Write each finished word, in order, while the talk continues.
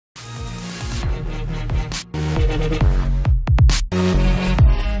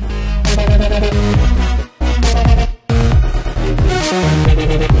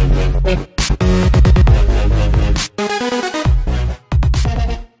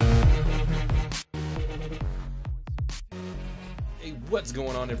What's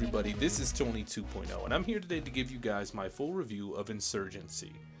going on, everybody? This is Tony 2.0 and I'm here today to give you guys my full review of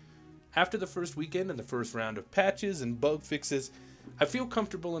Insurgency. After the first weekend and the first round of patches and bug fixes, I feel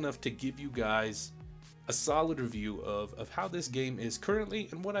comfortable enough to give you guys a solid review of how this game is currently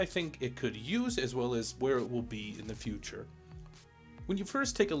and what I think it could use, as well as where it will be in the future. When you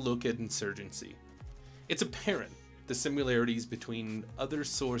first take a look at Insurgency, it's apparent the similarities between other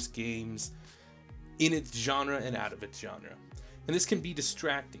Source games in its genre and out of its genre. And this can be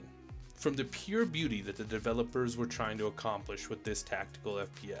distracting from the pure beauty that the developers were trying to accomplish with this tactical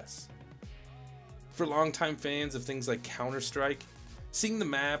FPS. For longtime fans of things like Counter-Strike, seeing the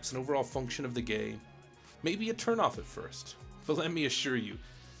maps and overall function of the game may be a turnoff at first, but let me assure you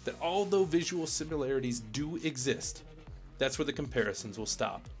that although visual similarities do exist, that's where the comparisons will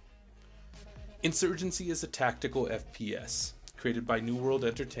stop. Insurgency is a tactical FPS created by New World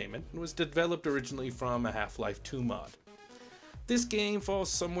Entertainment and was developed originally from a Half-Life 2 mod. This game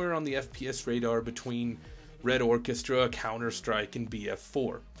falls somewhere on the FPS radar between Red Orchestra, Counter-Strike, and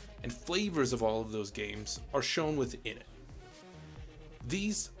BF4, and flavors of all of those games are shown within it.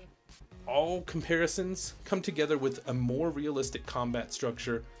 These all comparisons come together with a more realistic combat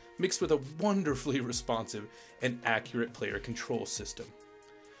structure mixed with a wonderfully responsive and accurate player control system.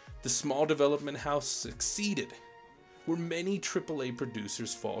 The small development house succeeded where many AAA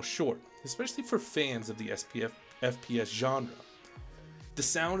producers fall short, especially for fans of the FPS genre. The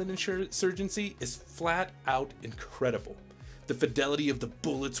sound in Insurgency is flat out incredible. The fidelity of the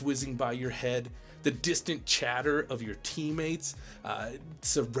bullets whizzing by your head, the distant chatter of your teammates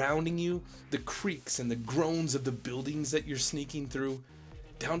surrounding you, the creaks and the groans of the buildings that you're sneaking through,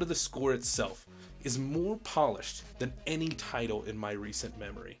 down to the score itself, is more polished than any title in my recent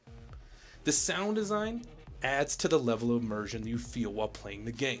memory. The sound design adds to the level of immersion you feel while playing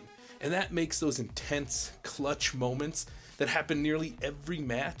the game, and that makes those intense, clutch moments that happen nearly every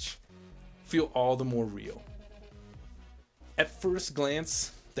match feel all the more real. At first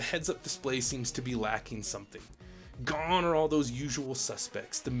glance, the heads-up display seems to be lacking something. Gone are all those usual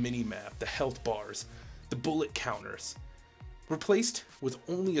suspects, the minimap, the health bars, the bullet counters. Replaced with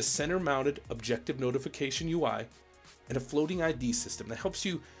only a center-mounted objective notification UI and a floating ID system that helps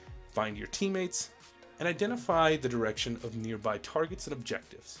you find your teammates and identify the direction of nearby targets and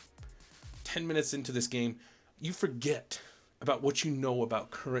objectives. 10 minutes into this game, you forget about what you know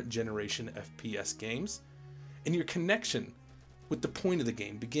about current generation FPS games, and your connection with the point of the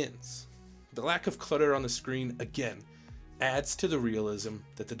game begins. The lack of clutter on the screen, again, adds to the realism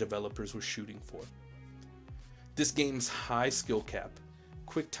that the developers were shooting for. This game's high skill cap,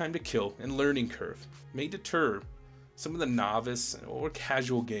 quick time to kill, and learning curve may deter some of the novice or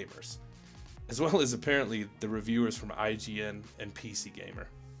casual gamers, as well as apparently the reviewers from IGN and PC Gamer.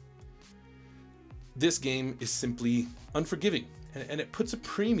 This game is simply unforgiving, and it puts a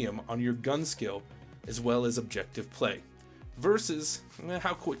premium on your gun skill as well as objective play, versus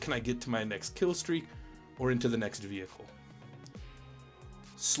how quick can I get to my next kill streak or into the next vehicle.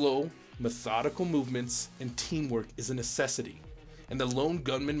 Slow, methodical movements and teamwork is a necessity, and the lone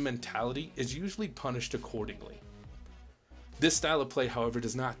gunman mentality is usually punished accordingly. This style of play, however,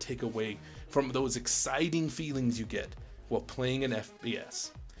 does not take away from those exciting feelings you get while playing an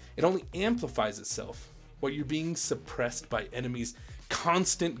FPS. It only amplifies itself while you're being suppressed by enemies'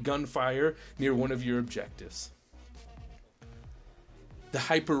 constant gunfire near one of your objectives. The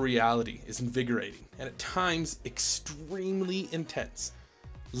hyper-reality is invigorating and at times extremely intense,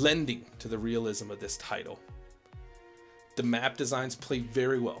 lending to the realism of this title. The map designs play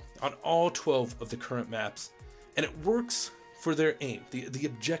very well on all 12 of the current maps, and it works for their aim, the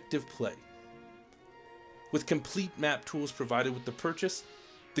objective play. With complete map tools provided with the purchase,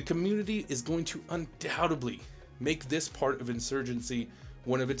 the community is going to undoubtedly make this part of Insurgency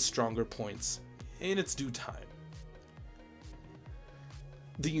one of its stronger points in its due time.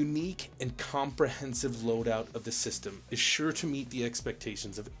 The unique and comprehensive loadout of the system is sure to meet the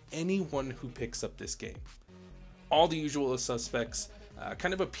expectations of anyone who picks up this game. All the usual suspects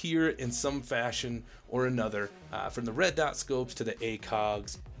kind of appear in some fashion or another, from the red dot scopes to the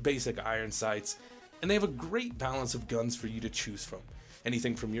ACOGs, basic iron sights, and they have a great balance of guns for you to choose from.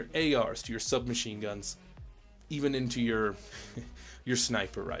 Anything from your ARs to your submachine guns, even into your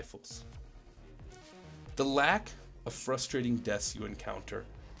sniper rifles. The lack of frustrating deaths you encounter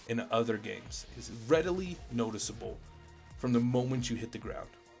in other games is readily noticeable from the moment you hit the ground.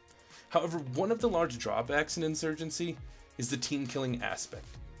 However, one of the large drawbacks in Insurgency is the team killing aspect.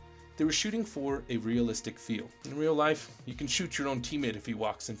 They were shooting for a realistic feel. In real life, you can shoot your own teammate if he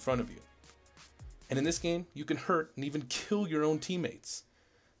walks in front of you. And in this game, you can hurt and even kill your own teammates.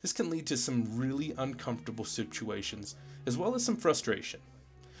 This can lead to some really uncomfortable situations, as well as some frustration.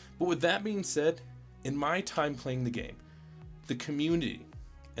 But with that being said, in my time playing the game, the community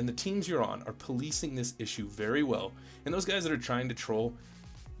and the teams you're on are policing this issue very well, and those guys that are trying to troll,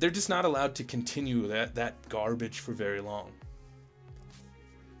 they're just not allowed to continue that garbage for very long.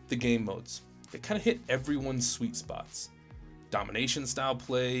 The game modes, they kind of hit everyone's sweet spots. Domination style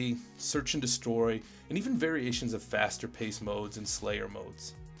play, search and destroy, and even variations of faster paced modes and slayer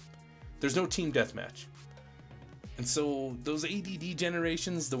modes. There's no team deathmatch. And so those ADD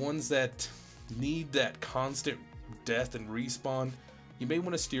generations, the ones that need that constant death and respawn, you may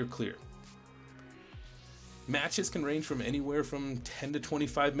want to steer clear. Matches can range from anywhere from 10 to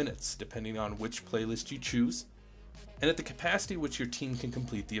 25 minutes, depending on which playlist you choose, and at the capacity which your team can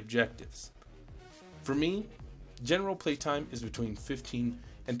complete the objectives. For me, general playtime is between 15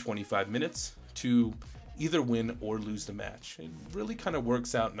 and 25 minutes to either win or lose the match. It really kind of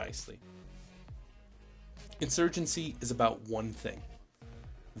works out nicely. Insurgency is about one thing: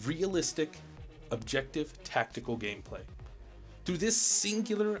 realistic, objective, tactical gameplay. Through this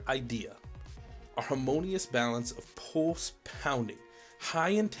singular idea, a harmonious balance of pulse-pounding,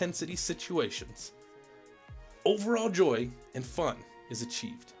 high-intensity situations, overall joy and fun is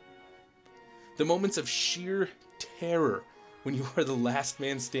achieved. The moments of sheer terror when you are the last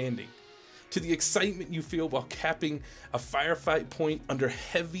man standing, to the excitement you feel while capping a firefight point under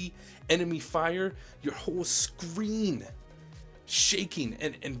heavy enemy fire, your whole screen shaking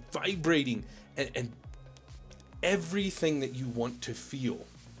and vibrating, and everything that you want to feel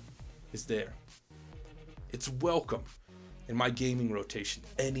is there. It's welcome in my gaming rotation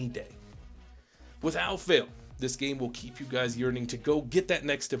any day. Without fail, this game will keep you guys yearning to go get that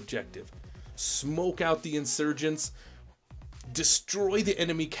next objective, smoke out the insurgents, destroy the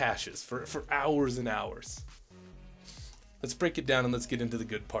enemy caches for hours and hours. Let's break it down and let's get into the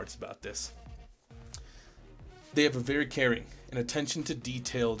good parts about this. They have a very caring and attention to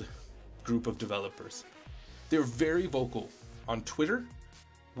detailed group of developers. They're very vocal on Twitter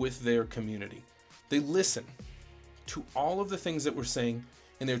with their community. They listen to all of the things that we're saying,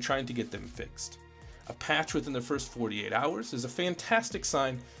 and they're trying to get them fixed. A patch within the first 48 hours is a fantastic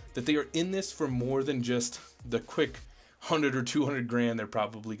sign that they are in this for more than just the quick 100 or 200 grand they're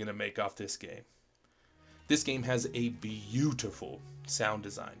probably going to make off this game. This game has a beautiful sound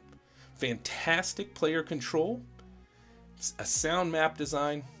design, fantastic player control, a sound map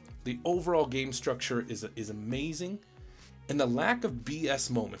design. The overall game structure is amazing, and the lack of BS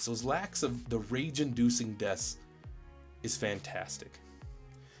moments, those lacks of the rage-inducing deaths, is fantastic.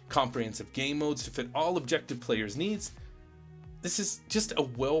 Comprehensive game modes to fit all objective players' needs. This is just a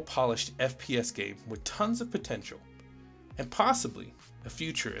well-polished FPS game with tons of potential, and possibly a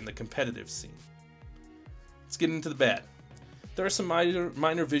future in the competitive scene. Let's get into the bad. There are some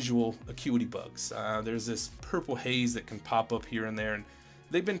minor visual acuity bugs. There's this purple haze that can pop up here and there, and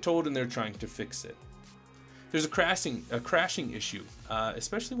they've been told and they're trying to fix it. There's a crashing issue,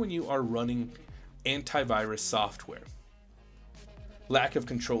 especially when you are running antivirus software. Lack of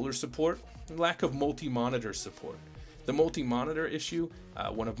controller support, and lack of multi-monitor support. The multi-monitor issue,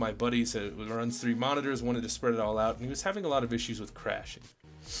 one of my buddies who runs 3 monitors wanted to spread it all out, and he was having a lot of issues with crashing.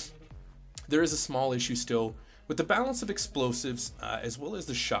 There is a small issue still with the balance of explosives as well as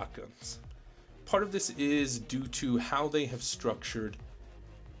the shotguns. Part of this is due to how they have structured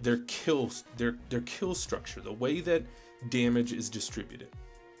their kill structure, the way that damage is distributed.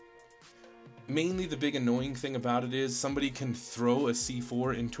 Mainly the big annoying thing about it is somebody can throw a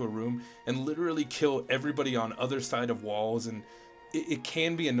C4 into a room and literally kill everybody on other side of walls, and it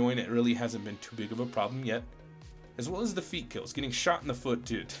can be annoying. It really hasn't been too big of a problem yet. As well as the feet kills, getting shot in the foot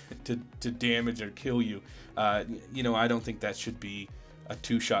to damage or kill you. You know, I don't think that should be a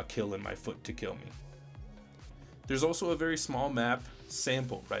 2-shot kill in my foot to kill me. There's also a very small map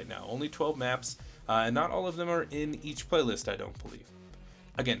sample right now, only 12 maps, and not all of them are in each playlist, I don't believe.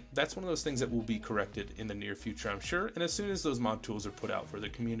 Again, that's one of those things that will be corrected in the near future, I'm sure, and as soon as those mod tools are put out for the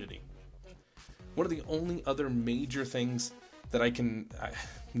community. One of the only other major things that I can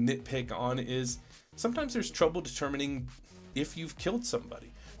nitpick on is sometimes there's trouble determining if you've killed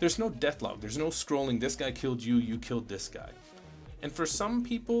somebody. There's no death log, there's no scrolling, this guy killed you, you killed this guy. And for some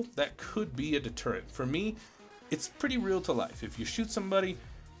people, that could be a deterrent. For me, it's pretty real to life. If you shoot somebody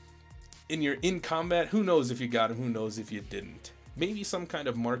and you're in combat, who knows if you got him, who knows if you didn't. Maybe some kind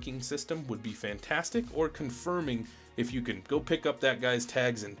of marking system would be fantastic, or confirming if you can go pick up that guy's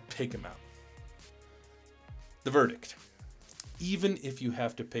tags and take him out. The verdict. Even if you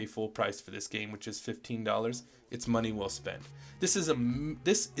have to pay full price for this game, which is $15, it's money well spent. This is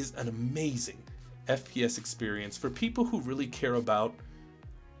an amazing FPS experience for people who really care about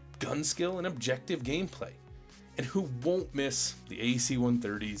gun skill and objective gameplay. And who won't miss the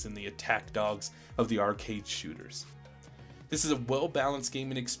AC-130s and the attack dogs of the arcade shooters? This is a well-balanced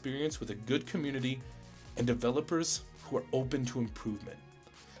gaming experience with a good community and developers who are open to improvement.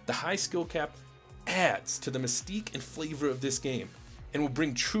 The high skill cap adds to the mystique and flavor of this game and will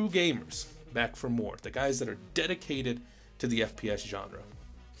bring true gamers back for more, the guys that are dedicated to the FPS genre.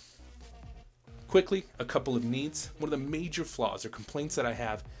 Quickly, a couple of needs. One of the major flaws or complaints that I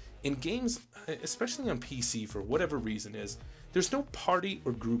have in games, especially on PC for whatever reason, is there's no party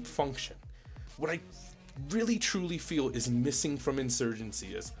or group function. What I really truly feel is missing from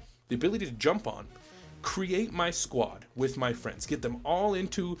Insurgency is the ability to jump on, create my squad with my friends, get them all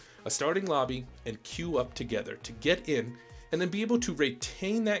into a starting lobby and queue up together to get in, and then be able to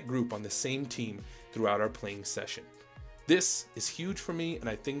retain that group on the same team throughout our playing session. This is huge for me, and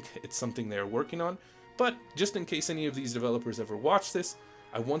I think it's something they're working on, but just in case any of these developers ever watch this,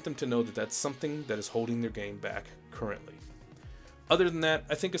 I want them to know that that's something that is holding their game back currently. Other than that,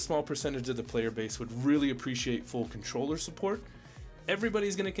 I think a small percentage of the player base would really appreciate full controller support.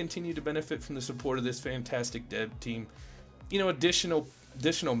 Everybody's going to continue to benefit from the support of this fantastic dev team. You know, additional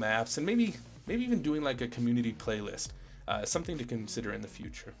maps, and maybe even doing like a community playlist. Something to consider in the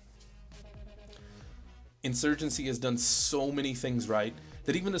future. Insurgency has done so many things right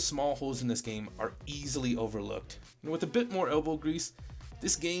that even the small holes in this game are easily overlooked. And with a bit more elbow grease,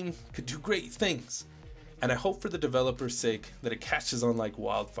 this game could do great things. And I hope for the developers' sake that it catches on like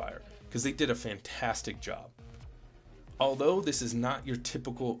wildfire, because they did a fantastic job. Although this is not your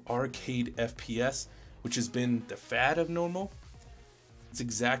typical arcade FPS, which has been the fad of normal, it's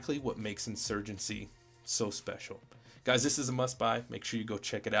exactly what makes Insurgency so special. Guys, this is a must-buy. Make sure you go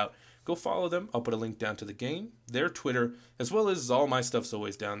check it out. Go follow them. I'll put a link down to the game, their Twitter, as well as all my stuff's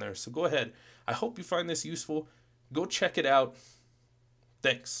always down there. So go ahead. I hope you find this useful. Go check it out.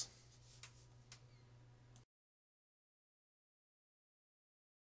 Thanks.